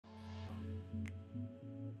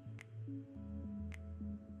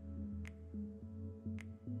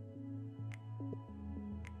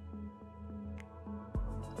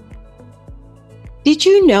Did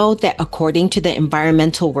you know that according to the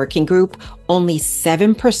Environmental Working Group, only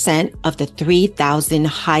 7% of the 3,000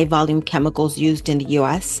 high volume chemicals used in the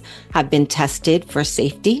US have been tested for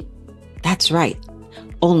safety? That's right,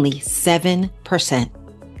 only 7%.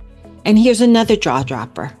 And here's another jaw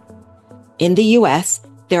dropper. In the US,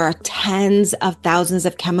 there are tens of thousands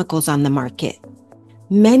of chemicals on the market,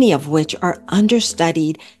 many of which are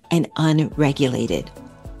understudied and unregulated.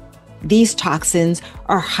 These toxins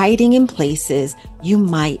are hiding in places you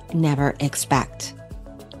might never expect.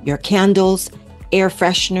 Your candles, air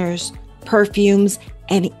fresheners, perfumes,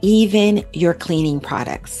 and even your cleaning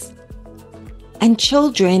products. And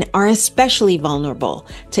children are especially vulnerable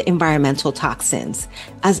to environmental toxins,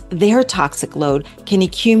 as their toxic load can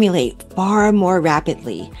accumulate far more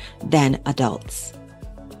rapidly than adults.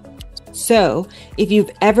 So, if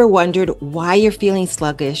you've ever wondered why you're feeling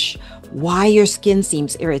sluggish, why your skin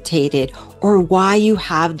seems irritated, or why you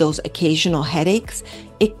have those occasional headaches,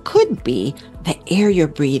 it could be the air you're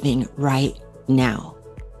breathing right now.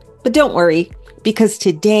 But don't worry, because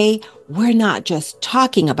today we're not just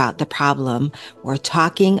talking about the problem, we're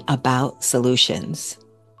talking about solutions.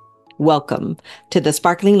 Welcome to the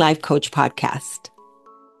Sparkling Life Coach podcast.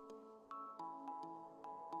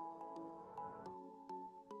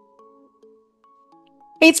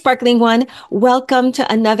 Hey, Sparkling One. Welcome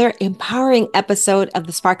to another empowering episode of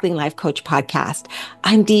the Sparkling Life Coach podcast.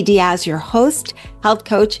 I'm Dee Diaz, your host, health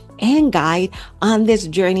coach, and guide on this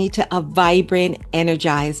journey to a vibrant,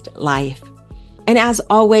 energized life. And as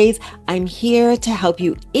always, I'm here to help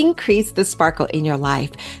you increase the sparkle in your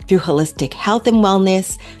life through holistic health and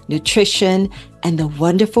wellness, nutrition, and the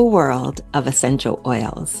wonderful world of essential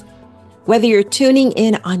oils. Whether you're tuning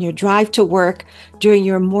in on your drive to work, during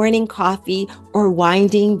your morning coffee, or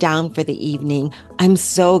winding down for the evening, I'm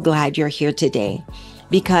so glad you're here today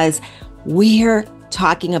because we're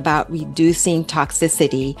talking about reducing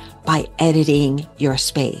toxicity by editing your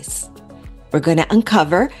space. We're going to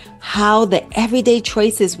uncover how the everyday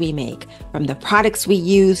choices we make, from the products we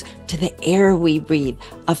use to the air we breathe,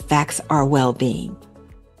 affects our well-being.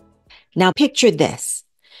 Now picture this.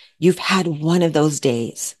 You've had one of those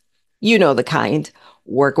days. You know the kind.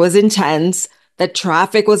 Work was intense, the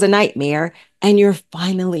traffic was a nightmare, and you're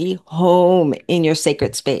finally home in your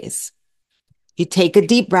sacred space. You take a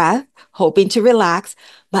deep breath, hoping to relax,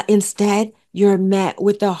 but instead you're met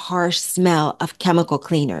with the harsh smell of chemical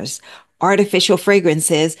cleaners, artificial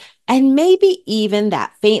fragrances, and maybe even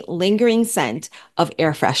that faint lingering scent of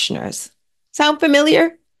air fresheners. Sound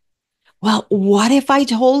familiar? Well, what if I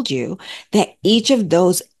told you that each of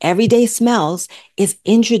those everyday smells is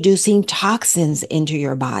introducing toxins into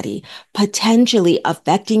your body, potentially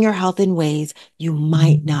affecting your health in ways you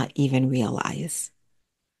might not even realize?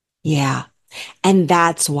 Yeah. And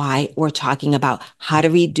that's why we're talking about how to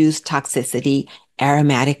reduce toxicity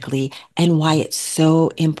aromatically and why it's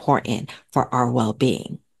so important for our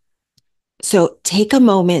well-being. So take a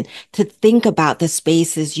moment to think about the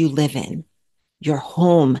spaces you live in, your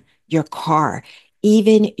home, your car,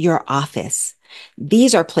 even your office.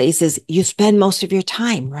 These are places you spend most of your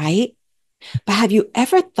time, right? But have you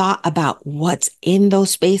ever thought about what's in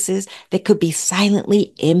those spaces that could be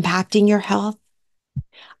silently impacting your health?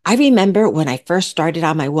 I remember when I first started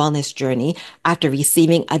on my wellness journey after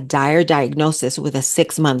receiving a dire diagnosis with a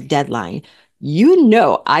 6-month deadline. You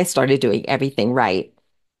know, I started doing everything right.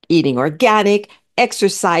 Eating organic,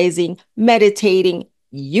 exercising, meditating,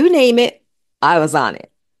 you name it, I was on it.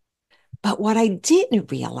 But what I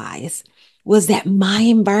didn't realize was that my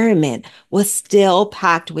environment was still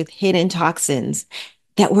packed with hidden toxins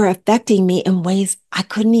that were affecting me in ways I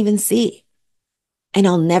couldn't even see. And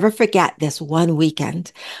I'll never forget this one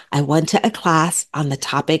weekend. I went to a class on the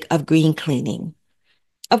topic of green cleaning.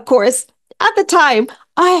 Of course, at the time,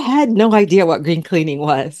 I had no idea what green cleaning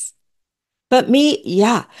was. But me,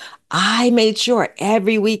 yeah, I made sure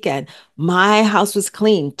every weekend my house was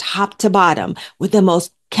clean top to bottom with the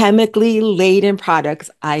most chemically laden products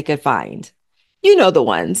I could find. You know the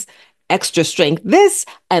ones, extra strength this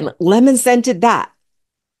and lemon scented that.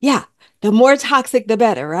 Yeah, the more toxic, the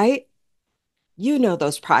better, right? You know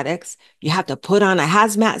those products you have to put on a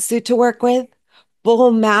hazmat suit to work with,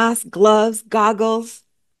 full mask, gloves, goggles.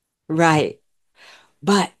 Right.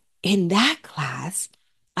 But in that class,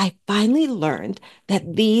 I finally learned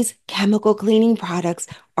that these chemical cleaning products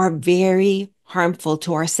are very harmful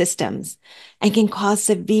to our systems and can cause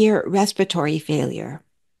severe respiratory failure.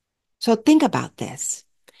 So think about this.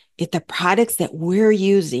 If the products that we're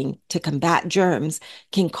using to combat germs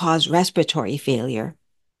can cause respiratory failure,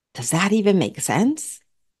 does that even make sense?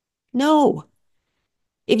 No.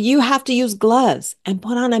 If you have to use gloves and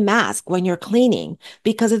put on a mask when you're cleaning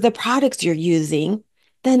because of the products you're using,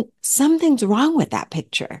 then something's wrong with that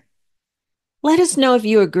picture. Let us know if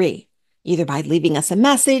you agree, either by leaving us a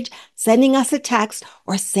message, sending us a text,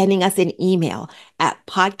 or sending us an email at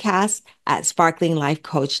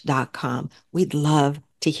podcast@sparklinglifecoach.com. We'd love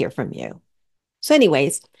to hear from you. So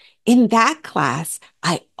anyways, in that class,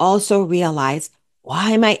 I also realized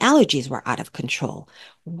why my allergies were out of control,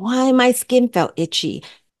 why my skin felt itchy,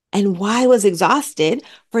 and why I was exhausted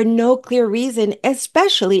for no clear reason,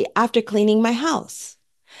 especially after cleaning my house.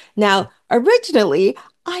 Now, originally,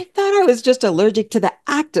 I thought I was just allergic to the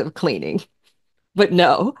act of cleaning. But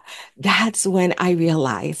no, that's when I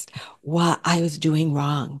realized what I was doing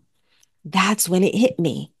wrong. That's when it hit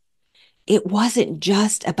me. It wasn't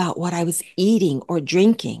just about what I was eating or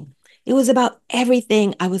drinking. It was about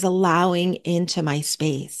everything I was allowing into my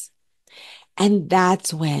space. And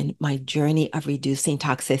that's when my journey of reducing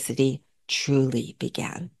toxicity truly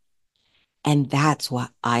began. And that's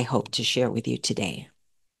what I hope to share with you today.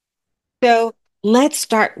 So let's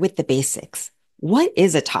start with the basics. What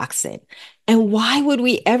is a toxin? And why would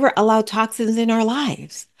we ever allow toxins in our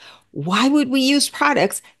lives? Why would we use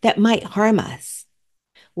products that might harm us?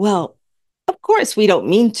 Well, of course, we don't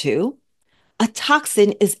mean to. A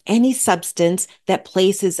toxin is any substance that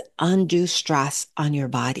places undue stress on your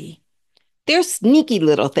body. They're sneaky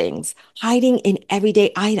little things hiding in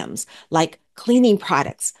everyday items like cleaning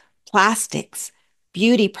products, plastics,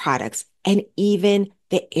 beauty products, and even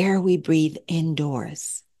the air we breathe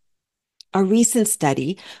indoors. A recent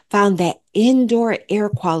study found that indoor air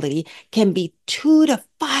quality can be 2 to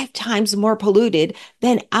 5 times more polluted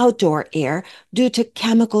than outdoor air due to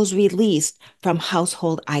chemicals released from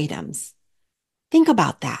household items. Think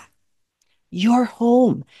about that. Your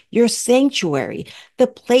home, your sanctuary, the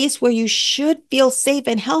place where you should feel safe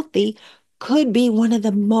and healthy could be one of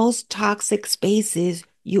the most toxic spaces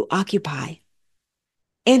you occupy.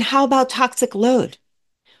 And how about toxic load?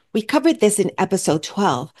 We covered this in episode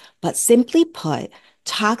 12, but simply put,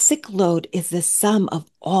 toxic load is the sum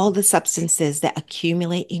of all the substances that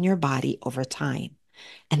accumulate in your body over time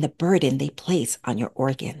and the burden they place on your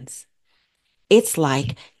organs. It's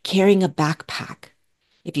like carrying a backpack.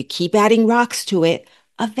 If you keep adding rocks to it,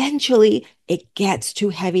 eventually it gets too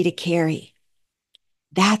heavy to carry.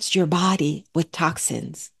 That's your body with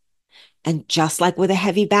toxins. And just like with a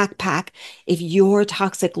heavy backpack, if your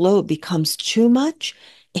toxic load becomes too much,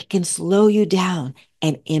 it can slow you down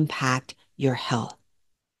and impact your health.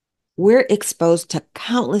 We're exposed to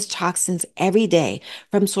countless toxins every day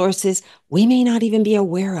from sources we may not even be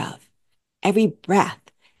aware of. Every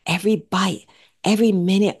breath, every bite, every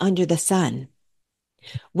minute under the sun.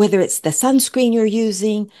 Whether it's the sunscreen you're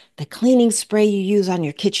using, the cleaning spray you use on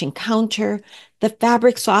your kitchen counter, the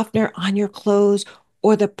fabric softener on your clothes,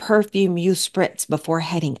 or the perfume you spritz before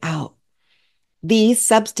heading out. These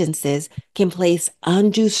substances can place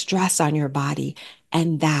undue stress on your body,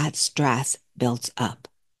 and that stress builds up.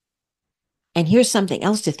 And here's something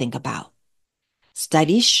else to think about.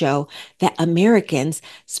 Studies show that Americans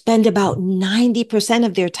spend about 90%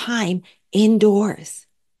 of their time indoors.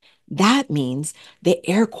 That means the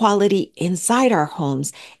air quality inside our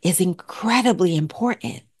homes is incredibly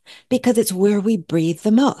important because it's where we breathe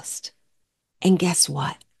the most. And guess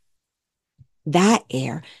what? That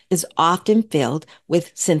air is often filled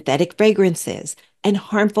with synthetic fragrances and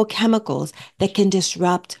harmful chemicals that can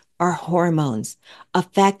disrupt our hormones,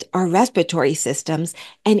 affect our respiratory systems,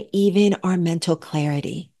 and even our mental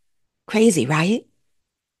clarity. Crazy, right?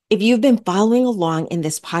 If you've been following along in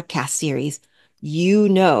this podcast series, you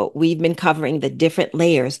know we've been covering the different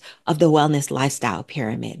layers of the wellness lifestyle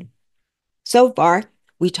pyramid. So far,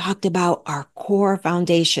 we talked about our core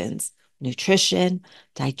foundations: nutrition,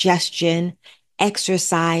 digestion,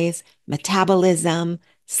 exercise, metabolism,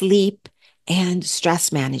 sleep, and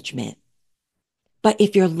stress management. But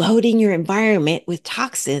if you're loading your environment with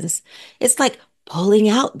toxins, it's like pulling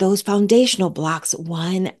out those foundational blocks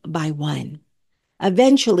one by one.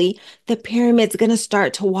 Eventually, the pyramid's going to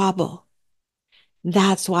start to wobble.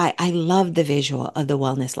 That's why I love the visual of the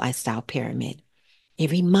wellness lifestyle pyramid.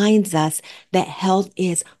 It reminds us that health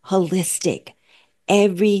is holistic.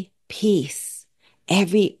 Every piece,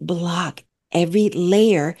 every block, every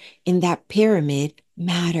layer in that pyramid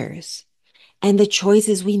matters. And the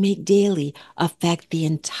choices we make daily affect the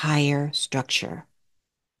entire structure.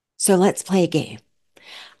 So let's play a game.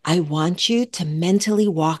 I want you to mentally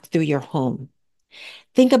walk through your home.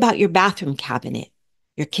 Think about your bathroom cabinet,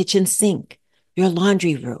 your kitchen sink, your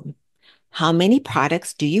laundry room. How many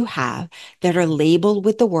products do you have that are labeled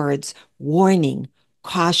with the words warning,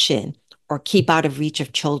 caution, or keep out of reach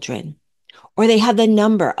of children? or they have the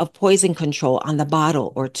number of poison control on the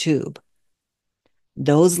bottle or tube.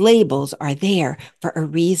 Those labels are there for a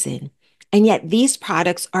reason. And yet these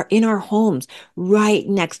products are in our homes right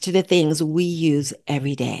next to the things we use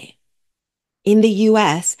every day. In the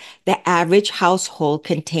US, the average household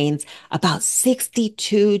contains about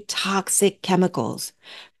 62 toxic chemicals,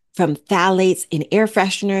 from phthalates in air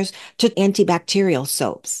fresheners to antibacterial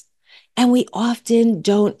soaps. And we often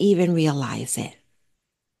don't even realize it.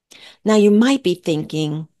 Now, you might be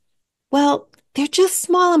thinking, well, they're just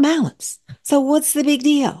small amounts. So what's the big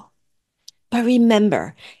deal? But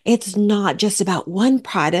remember, it's not just about one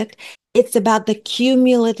product. It's about the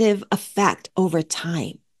cumulative effect over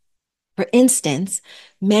time. For instance,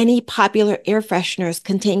 many popular air fresheners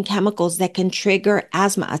contain chemicals that can trigger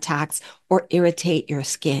asthma attacks or irritate your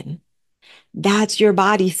skin. That's your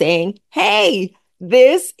body saying, hey,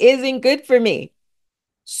 this isn't good for me.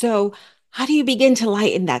 So, how do you begin to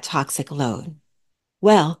lighten that toxic load?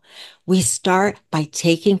 Well, we start by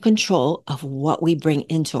taking control of what we bring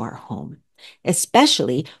into our home,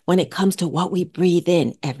 especially when it comes to what we breathe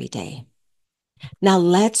in every day. Now,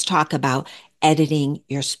 let's talk about editing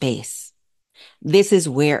your space. This is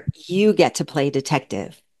where you get to play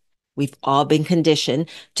detective. We've all been conditioned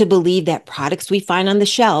to believe that products we find on the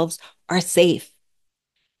shelves are safe.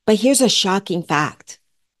 But here's a shocking fact.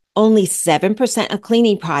 Only 7% of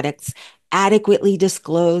cleaning products adequately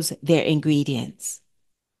disclose their ingredients.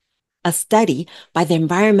 A study by the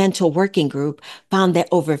Environmental Working Group found that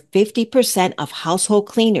over 50% of household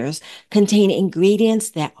cleaners contain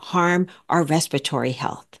ingredients that harm our respiratory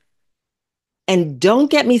health. And don't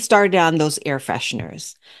get me started on those air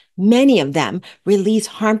fresheners. Many of them release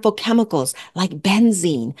harmful chemicals like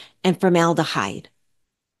benzene and formaldehyde.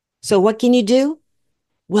 So what can you do?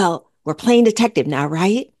 Well, we're playing detective now,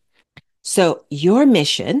 right? So your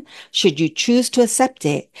mission, should you choose to accept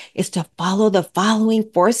it, is to follow the following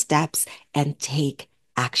 4 steps and take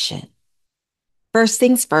action. First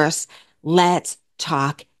things first, let's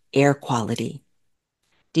talk air quality.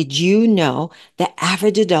 Did you know the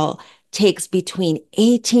average adult takes between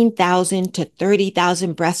 18,000 to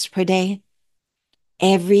 30,000 breaths per day?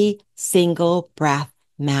 Every single breath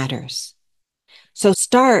matters. So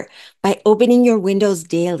start by opening your windows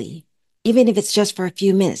daily, even if it's just for a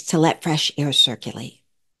few minutes to let fresh air circulate.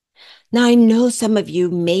 Now, I know some of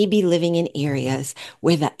you may be living in areas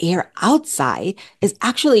where the air outside is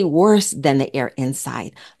actually worse than the air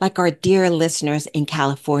inside, like our dear listeners in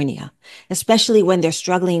California, especially when they're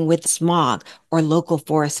struggling with smog or local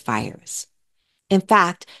forest fires. In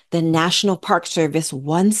fact, the National Park Service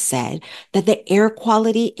once said that the air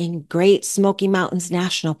quality in Great Smoky Mountains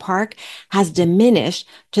National Park has diminished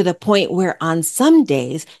to the point where on some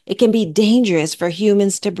days it can be dangerous for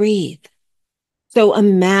humans to breathe. So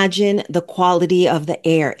imagine the quality of the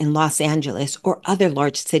air in Los Angeles or other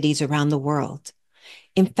large cities around the world.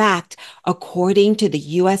 In fact, according to the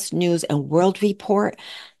US News and World Report,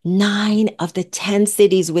 9 of the 10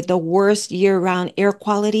 cities with the worst year-round air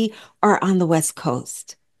quality are on the West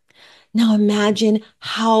Coast. Now imagine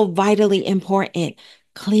how vitally important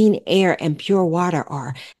clean air and pure water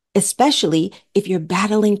are, especially if you're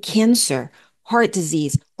battling cancer, heart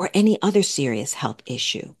disease, or any other serious health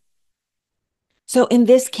issue. So in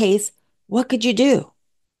this case, what could you do?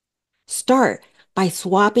 Start by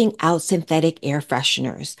swapping out synthetic air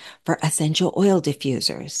fresheners for essential oil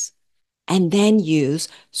diffusers, and then use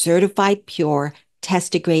certified pure,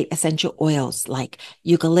 tested grade essential oils like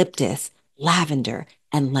eucalyptus, lavender,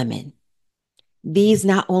 and lemon. These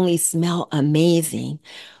not only smell amazing,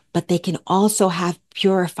 but they can also have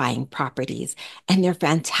purifying properties, and they're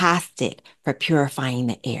fantastic for purifying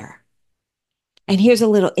the air. And here's a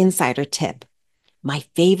little insider tip. My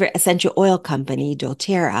favorite essential oil company,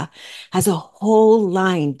 doTERRA, has a whole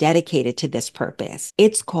line dedicated to this purpose.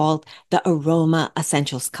 It's called the Aroma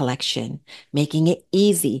Essentials Collection, making it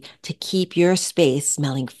easy to keep your space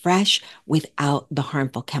smelling fresh without the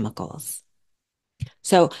harmful chemicals.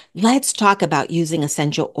 So let's talk about using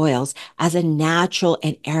essential oils as a natural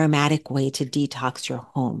and aromatic way to detox your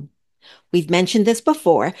home. We've mentioned this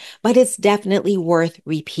before, but it's definitely worth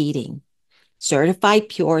repeating. Certified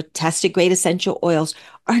pure, tested grade essential oils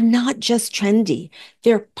are not just trendy.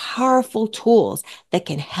 They're powerful tools that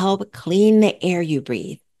can help clean the air you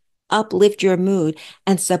breathe, uplift your mood,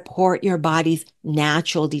 and support your body's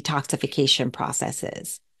natural detoxification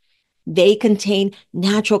processes. They contain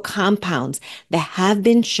natural compounds that have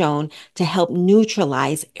been shown to help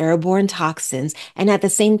neutralize airborne toxins and at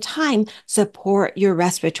the same time support your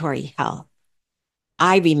respiratory health.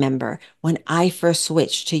 I remember when I first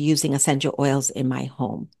switched to using essential oils in my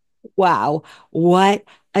home. Wow, what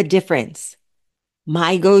a difference.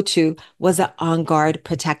 My go-to was an On Guard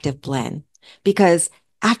Protective Blend because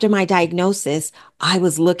after my diagnosis, I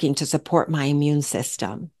was looking to support my immune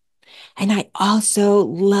system. And I also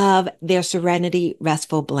love their Serenity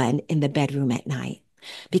Restful Blend in the bedroom at night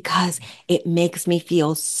because it makes me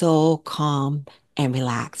feel so calm and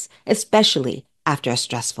relaxed, especially after a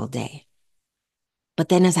stressful day. But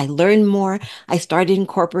then as I learned more, I started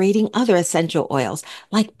incorporating other essential oils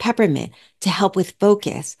like peppermint to help with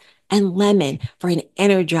focus and lemon for an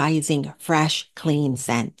energizing, fresh, clean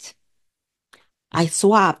scent. I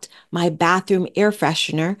swapped my bathroom air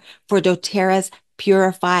freshener for doTERRA's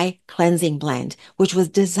Purify Cleansing Blend, which was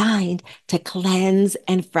designed to cleanse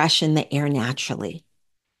and freshen the air naturally.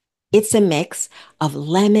 It's a mix of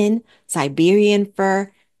lemon, Siberian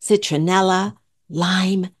fir, citronella,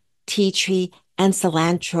 lime, tea tree, and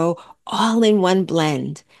cilantro all in one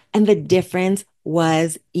blend. And the difference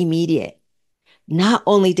was immediate. Not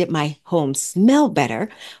only did my home smell better,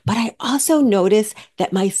 but I also noticed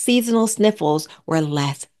that my seasonal sniffles were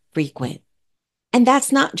less frequent. And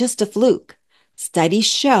that's not just a fluke. Studies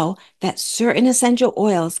show that certain essential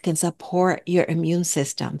oils can support your immune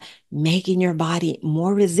system, making your body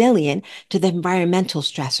more resilient to the environmental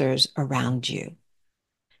stressors around you.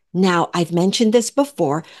 Now, I've mentioned this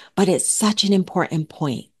before, but it's such an important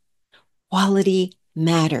point. Quality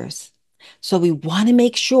matters. So we want to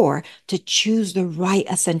make sure to choose the right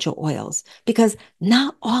essential oils because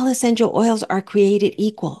not all essential oils are created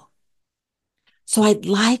equal. So I'd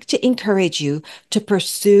like to encourage you to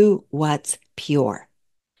pursue what's pure.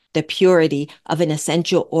 The purity of an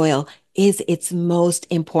essential oil is its most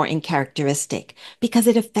important characteristic because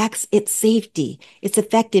it affects its safety, its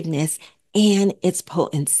effectiveness, and its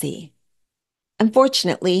potency.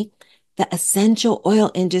 Unfortunately, the essential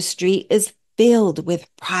oil industry is filled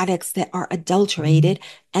with products that are adulterated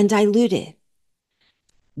and diluted.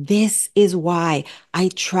 This is why I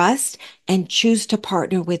trust and choose to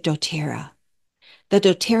partner with doTERRA. The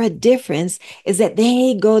doTERRA difference is that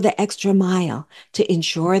they go the extra mile to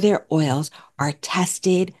ensure their oils are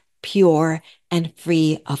tested, pure, and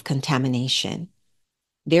free of contamination.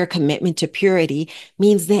 Their commitment to purity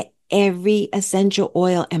means that every essential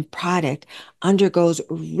oil and product undergoes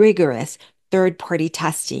rigorous third-party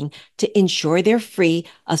testing to ensure they're free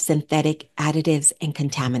of synthetic additives and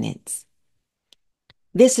contaminants.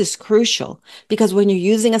 This is crucial because when you're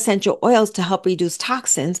using essential oils to help reduce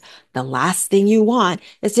toxins, the last thing you want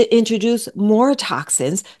is to introduce more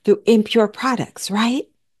toxins through impure products, right?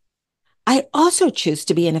 I also choose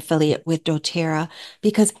to be an affiliate with doTERRA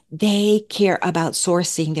because they care about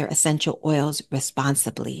sourcing their essential oils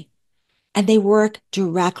responsibly. And they work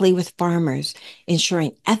directly with farmers,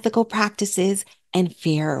 ensuring ethical practices and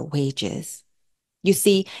fair wages. You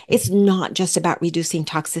see, it's not just about reducing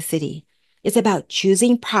toxicity. It's about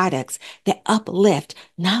choosing products that uplift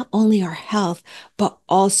not only our health, but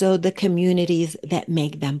also the communities that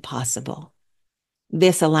make them possible.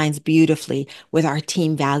 This aligns beautifully with our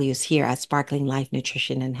team values here at Sparkling Life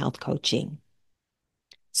Nutrition and Health Coaching.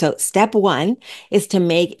 So step one is to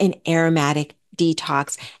make an aromatic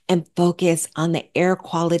detox and focus on the air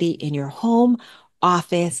quality in your home,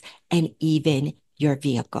 office, and even your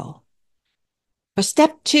vehicle. For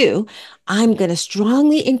step two, I'm going to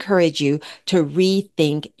strongly encourage you to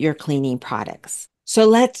rethink your cleaning products. So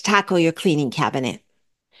let's tackle your cleaning cabinet.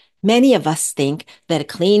 Many of us think that a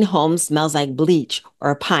clean home smells like bleach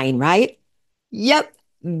or pine, right? Yep,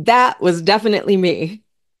 that was definitely me.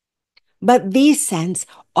 But these scents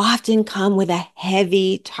often come with a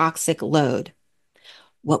heavy toxic load.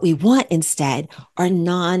 What we want instead are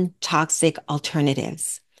non-toxic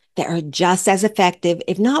alternatives that are just as effective,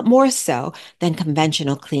 if not more so, than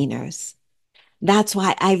conventional cleaners. That's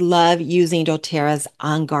why I love using doTERRA's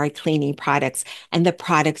On Guard cleaning products and the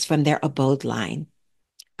products from their Abode line.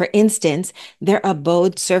 For instance, their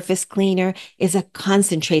Abode surface cleaner is a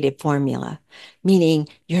concentrated formula, meaning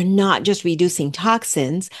you're not just reducing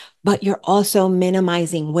toxins, but you're also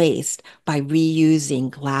minimizing waste by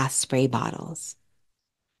reusing glass spray bottles.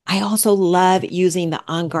 I also love using the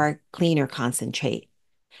On Guard cleaner concentrate.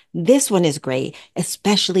 This one is great,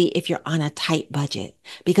 especially if you're on a tight budget,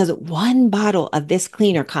 because one bottle of this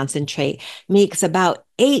cleaner concentrate makes about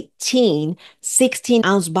 18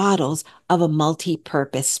 16-ounce bottles of a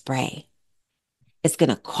multi-purpose spray. It's going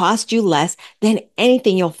to cost you less than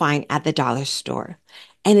anything you'll find at the dollar store,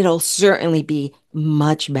 and it'll certainly be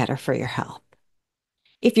much better for your health.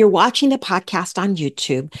 If you're watching the podcast on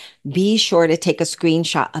YouTube, be sure to take a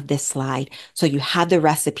screenshot of this slide so you have the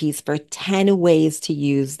recipes for 10 ways to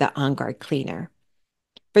use the On Guard cleaner.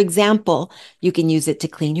 For example, you can use it to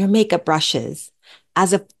clean your makeup brushes,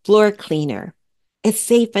 as a floor cleaner, It's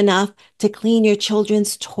safe enough to clean your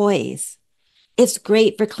children's toys. It's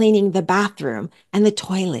great for cleaning the bathroom and the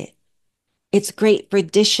toilet. It's great for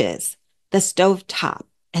dishes, the stovetop,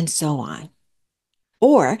 and so on.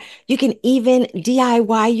 Or you can even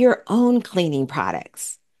DIY your own cleaning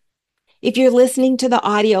products. If you're listening to the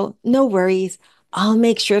audio, no worries. I'll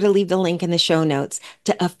make sure to leave the link in the show notes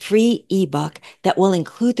to a free ebook that will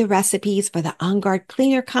include the recipes for the On Guard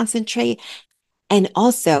Cleaner Concentrate and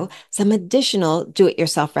also some additional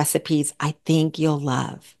do-it-yourself recipes I think you'll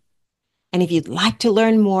love. And if you'd like to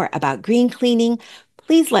learn more about green cleaning,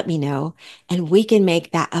 please let me know, and we can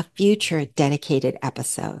make that a future dedicated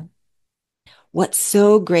episode. What's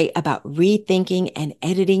so great about rethinking and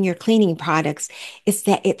editing your cleaning products is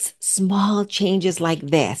that it's small changes like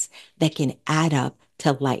this that can add up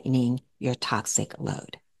to lightening your toxic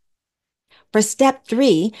load. For step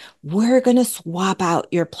 3, we're going to swap out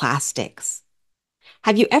your plastics.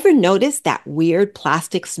 Have you ever noticed that weird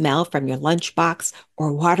plastic smell from your lunchbox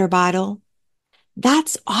or water bottle?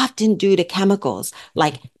 That's often due to chemicals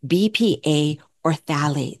like BPA or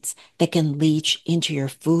phthalates that can leach into your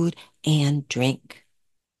food and drink.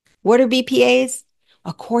 What are BPAs?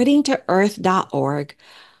 According to earth.org,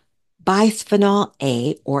 bisphenol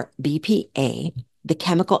A, or BPA, the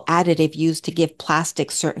chemical additive used to give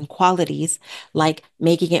plastic certain qualities, like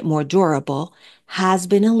making it more durable, has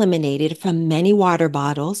been eliminated from many water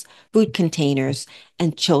bottles, food containers,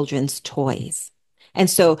 and children's toys. And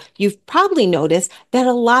so you've probably noticed that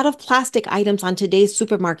a lot of plastic items on today's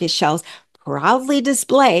supermarket shelves proudly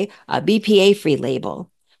display a BPA-free label,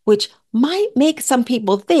 which might make some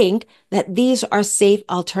people think that these are safe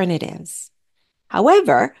alternatives.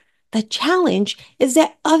 However, the challenge is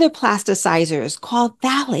that other plasticizers called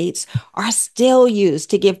phthalates are still used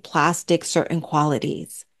to give plastic certain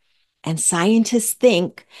qualities. And scientists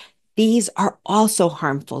think these are also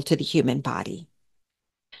harmful to the human body.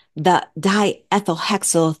 The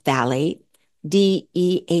diethylhexyl phthalate,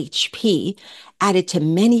 DEHP, added to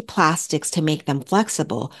many plastics to make them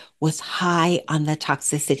flexible, was high on the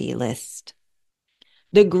toxicity list.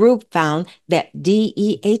 The group found that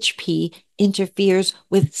DEHP interferes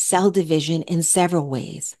with cell division in several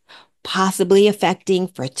ways, possibly affecting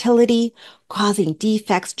fertility, causing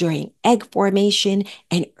defects during egg formation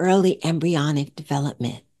and early embryonic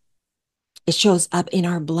development. It shows up in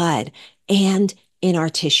our blood and in our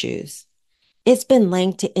tissues. It's been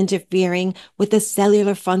linked to interfering with the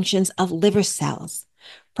cellular functions of liver cells,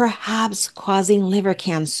 perhaps causing liver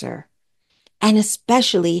cancer. And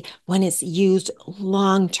especially when it's used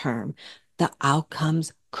long term, the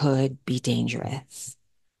outcomes could be dangerous.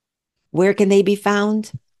 Where can they be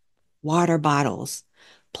found? Water bottles,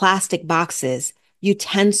 plastic boxes,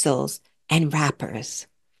 utensils, and wrappers,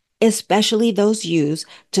 especially those used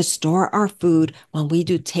to store our food when we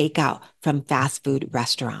do takeout from fast food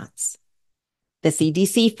restaurants. The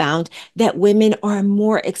CDC found that women are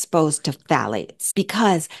more exposed to phthalates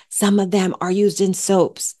because some of them are used in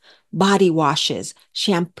soaps, body washes,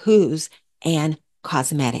 shampoos, and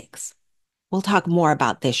cosmetics. We'll talk more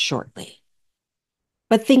about this shortly.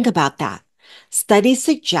 But think about that. Studies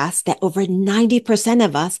suggest that over 90%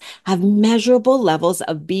 of us have measurable levels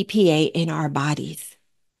of BPA in our bodies.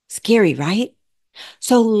 Scary, right?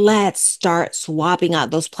 So let's start swapping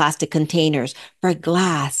out those plastic containers for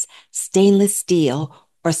glass, stainless steel,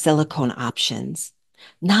 or silicone options.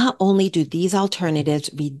 Not only do these alternatives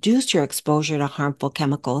reduce your exposure to harmful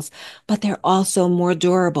chemicals, but they're also more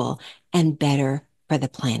durable and better for the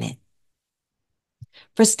planet.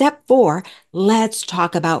 For step 4, let's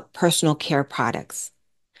talk about personal care products.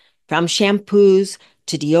 From shampoos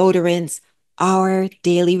to deodorants, our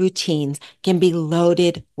daily routines can be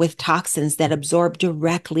loaded with toxins that absorb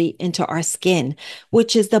directly into our skin,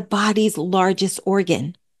 which is the body's largest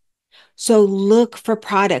organ. So look for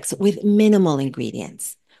products with minimal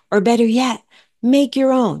ingredients, or better yet, make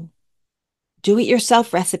your own.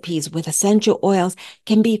 Do-it-yourself recipes with essential oils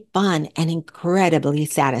can be fun and incredibly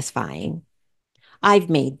satisfying.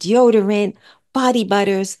 I've made deodorant, body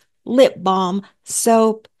butters, lip balm,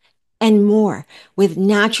 soap, and more with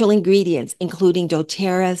natural ingredients, including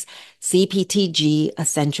doTERRA's CPTG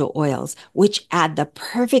essential oils, which add the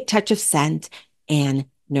perfect touch of scent and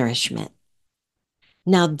nourishment.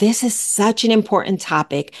 Now, this is such an important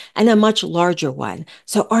topic and a much larger one.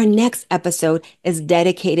 So our next episode is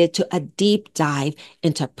dedicated to a deep dive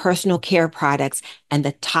into personal care products and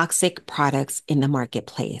the toxic products in the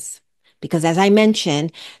marketplace. Because as I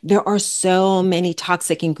mentioned, there are so many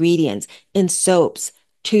toxic ingredients in soaps,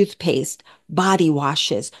 toothpaste, body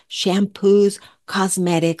washes, shampoos,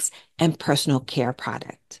 cosmetics, and personal care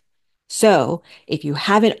products. So if you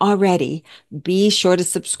haven't already, be sure to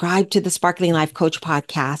subscribe to the Sparkling Life Coach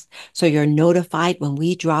podcast so you're notified when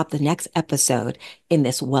we drop the next episode in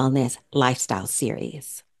this wellness lifestyle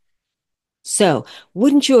series. So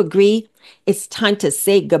wouldn't you agree? It's time to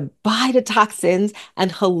say goodbye to toxins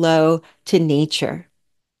and hello to nature.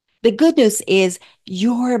 The good news is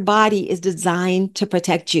your body is designed to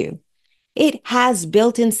protect you. It has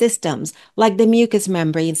built-in systems like the mucous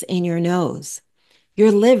membranes in your nose,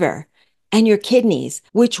 your liver, and your kidneys,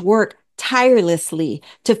 which work tirelessly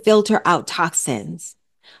to filter out toxins.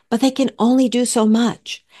 But they can only do so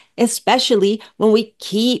much, especially when we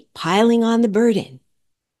keep piling on the burden.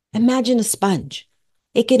 Imagine a sponge.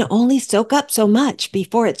 It can only soak up so much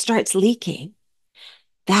before it starts leaking.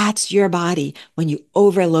 That's your body when you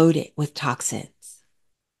overload it with toxins.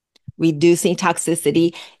 Reducing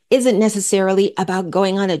toxicity isn't necessarily about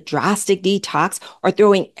going on a drastic detox or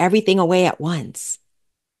throwing everything away at once.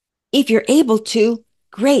 If you're able to,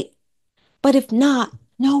 great. But if not,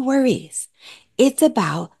 no worries. It's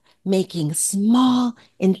about making small,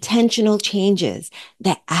 intentional changes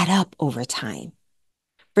that add up over time.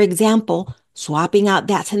 For example, swapping out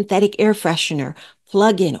that synthetic air freshener,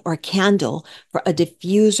 plug-in, or candle for a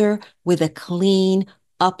diffuser with a clean,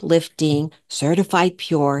 uplifting, certified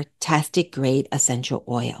pure, tested grade essential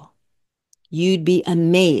oil. You'd be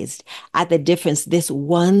amazed at the difference this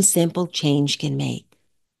one simple change can make.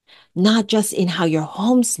 Not just in how your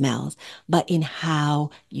home smells, but in how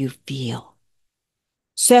you feel.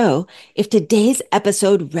 So, if today's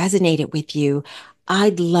episode resonated with you,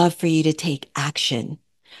 I'd love for you to take action.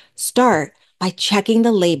 Start by checking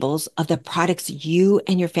the labels of the products you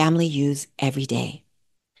and your family use every day.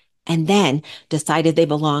 And then decide if they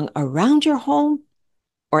belong around your home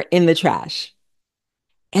or in the trash.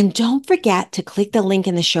 And don't forget to click the link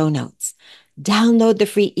in the show notes. Download the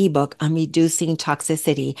free ebook on reducing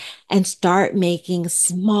toxicity and start making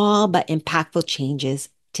small but impactful changes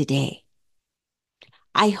today.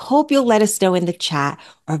 I hope you'll let us know in the chat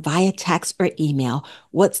or via text or email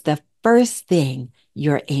what's the first thing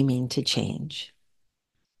you're aiming to change.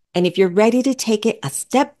 And if you're ready to take it a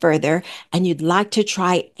step further and you'd like to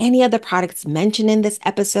try any of the products mentioned in this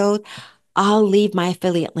episode, I'll leave my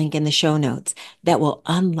affiliate link in the show notes that will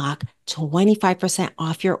unlock 25%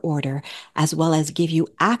 off your order, as well as give you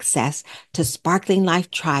access to Sparkling Life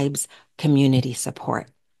Tribe's community support.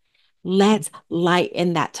 Let's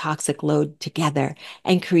lighten that toxic load together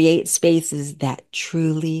and create spaces that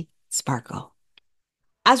truly sparkle.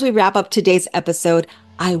 As we wrap up today's episode,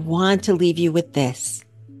 I want to leave you with this.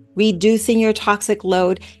 Reducing your toxic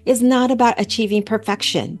load is not about achieving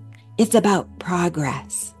perfection. It's about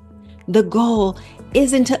progress. The goal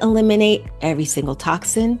isn't to eliminate every single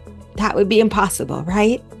toxin. That would be impossible,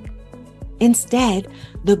 right? Instead,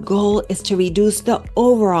 the goal is to reduce the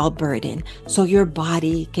overall burden so your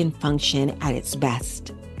body can function at its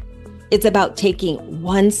best. It's about taking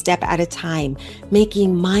one step at a time,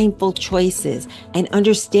 making mindful choices, and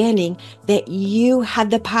understanding that you have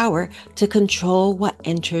the power to control what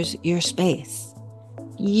enters your space.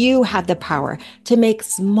 You have the power to make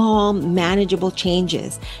small, manageable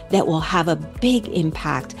changes that will have a big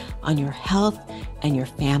impact on your health and your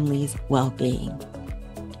family's well-being.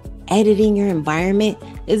 Editing your environment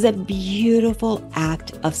is a beautiful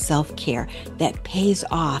act of self-care that pays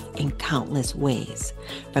off in countless ways,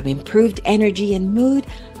 from improved energy and mood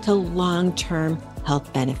to long-term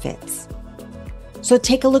health benefits. So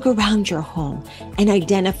take a look around your home and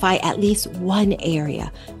identify at least one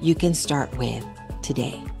area you can start with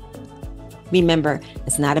today. Remember,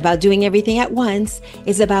 it's not about doing everything at once.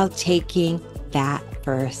 It's about taking that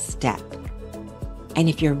first step. And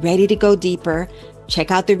if you're ready to go deeper,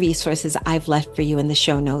 check out the resources I've left for you in the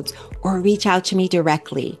show notes or reach out to me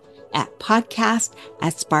directly at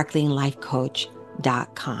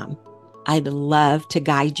podcast@sparklinglifecoach.com. I'd love to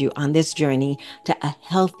guide you on this journey to a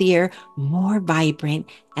healthier, more vibrant,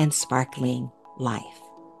 and sparkling life.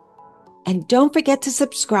 And don't forget to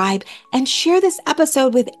subscribe and share this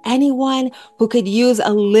episode with anyone who could use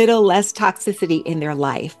a little less toxicity in their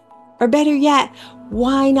life. Or better yet,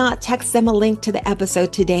 why not text them a link to the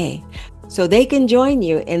episode today so they can join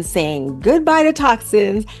you in saying goodbye to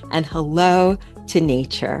toxins and hello to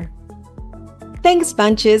nature. Thanks,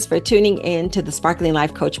 bunches, for tuning in to the Sparkling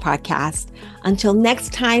Life Coach podcast. Until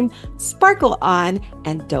next time, sparkle on,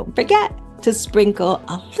 and don't forget to sprinkle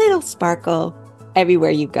a little sparkle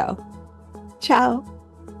everywhere you go. Ciao.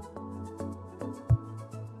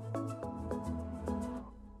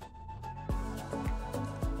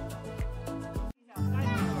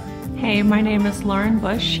 Hey, my name is Lauren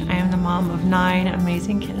Bush. I am the mom of 9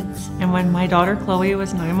 amazing kids. And when my daughter Chloe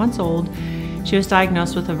was 9 months old, she was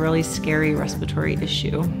diagnosed with a really scary respiratory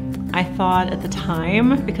issue. I thought at the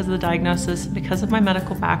time, because of the diagnosis, because of my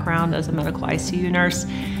medical background as a medical ICU nurse,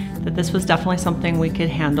 that this was definitely something we could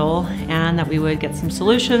handle and that we would get some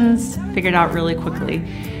solutions figured out really quickly.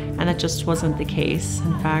 And that just wasn't the case.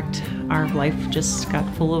 In fact, our life just got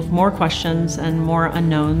full of more questions and more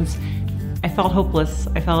unknowns. I felt hopeless.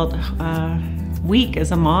 I felt weak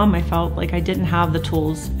as a mom. I felt like I didn't have the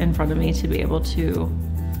tools in front of me to be able to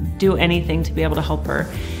do anything to be able to help her.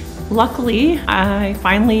 Luckily, I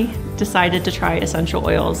finally decided to try essential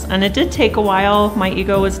oils, and it did take a while. My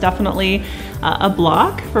ego was definitely a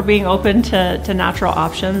block for being open to natural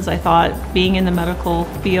options. I thought, being in the medical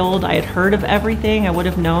field, I had heard of everything. I would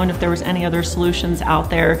have known if there was any other solutions out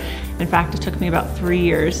there. In fact, it took me about 3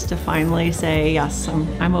 years to finally say, yes,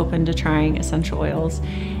 I'm open to trying essential oils.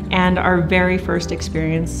 And our very first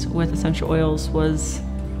experience with essential oils was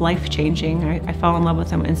life-changing. I fell in love with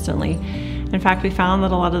them instantly. In fact, we found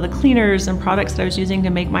that a lot of the cleaners and products that I was using to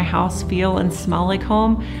make my house feel and smell like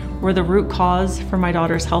home were the root cause for my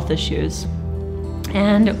daughter's health issues.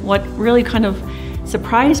 And what really kind of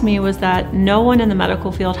surprised me was that no one in the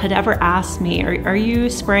medical field had ever asked me, are you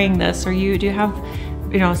spraying this? Do you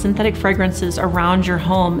have synthetic fragrances around your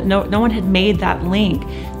home? No one had made that link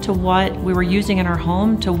to what we were using in our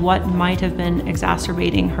home to what might have been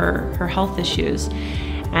exacerbating her health issues.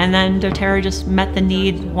 And then doTERRA just met the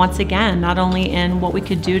need once again, not only in what we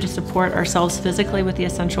could do to support ourselves physically with the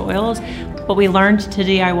essential oils, but we learned to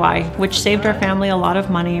DIY, which saved our family a lot of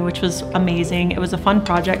money, which was amazing. It was a fun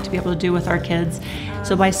project to be able to do with our kids.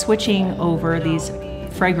 So by switching over these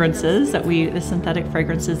fragrances the synthetic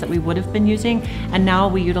fragrances that we would have been using, and now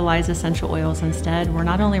we utilize essential oils instead, we're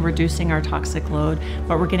not only reducing our toxic load,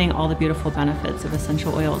 but we're getting all the beautiful benefits of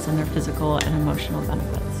essential oils and their physical and emotional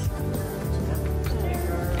benefits.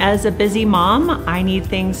 As a busy mom, I need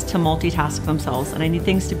things to multitask themselves, and I need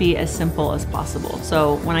things to be as simple as possible.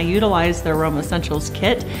 So when I utilize the Aroma Essentials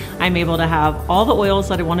kit, I'm able to have all the oils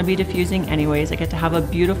that I want to be diffusing anyways. I get to have a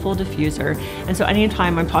beautiful diffuser. And so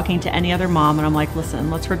anytime I'm talking to any other mom and I'm like, listen,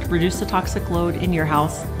 let's reduce the toxic load in your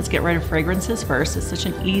house. Let's get rid of fragrances first. It's such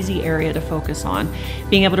an easy area to focus on.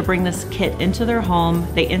 Being able to bring this kit into their home,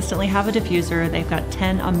 they instantly have a diffuser. They've got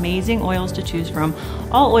 10 amazing oils to choose from.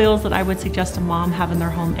 All oils that I would suggest a mom have in their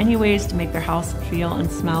home anyways to make their house feel and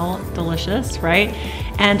smell delicious, right?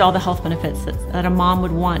 And all the health benefits that a mom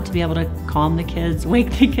would want to be able to calm the kids,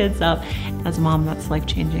 wake the kids up. As a mom, that's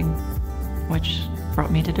life-changing, which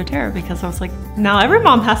brought me to doTERRA, because I was like, now every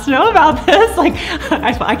mom has to know about this. Like,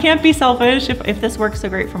 I can't be selfish. If this works so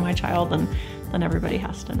great for my child, then everybody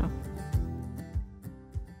has to know.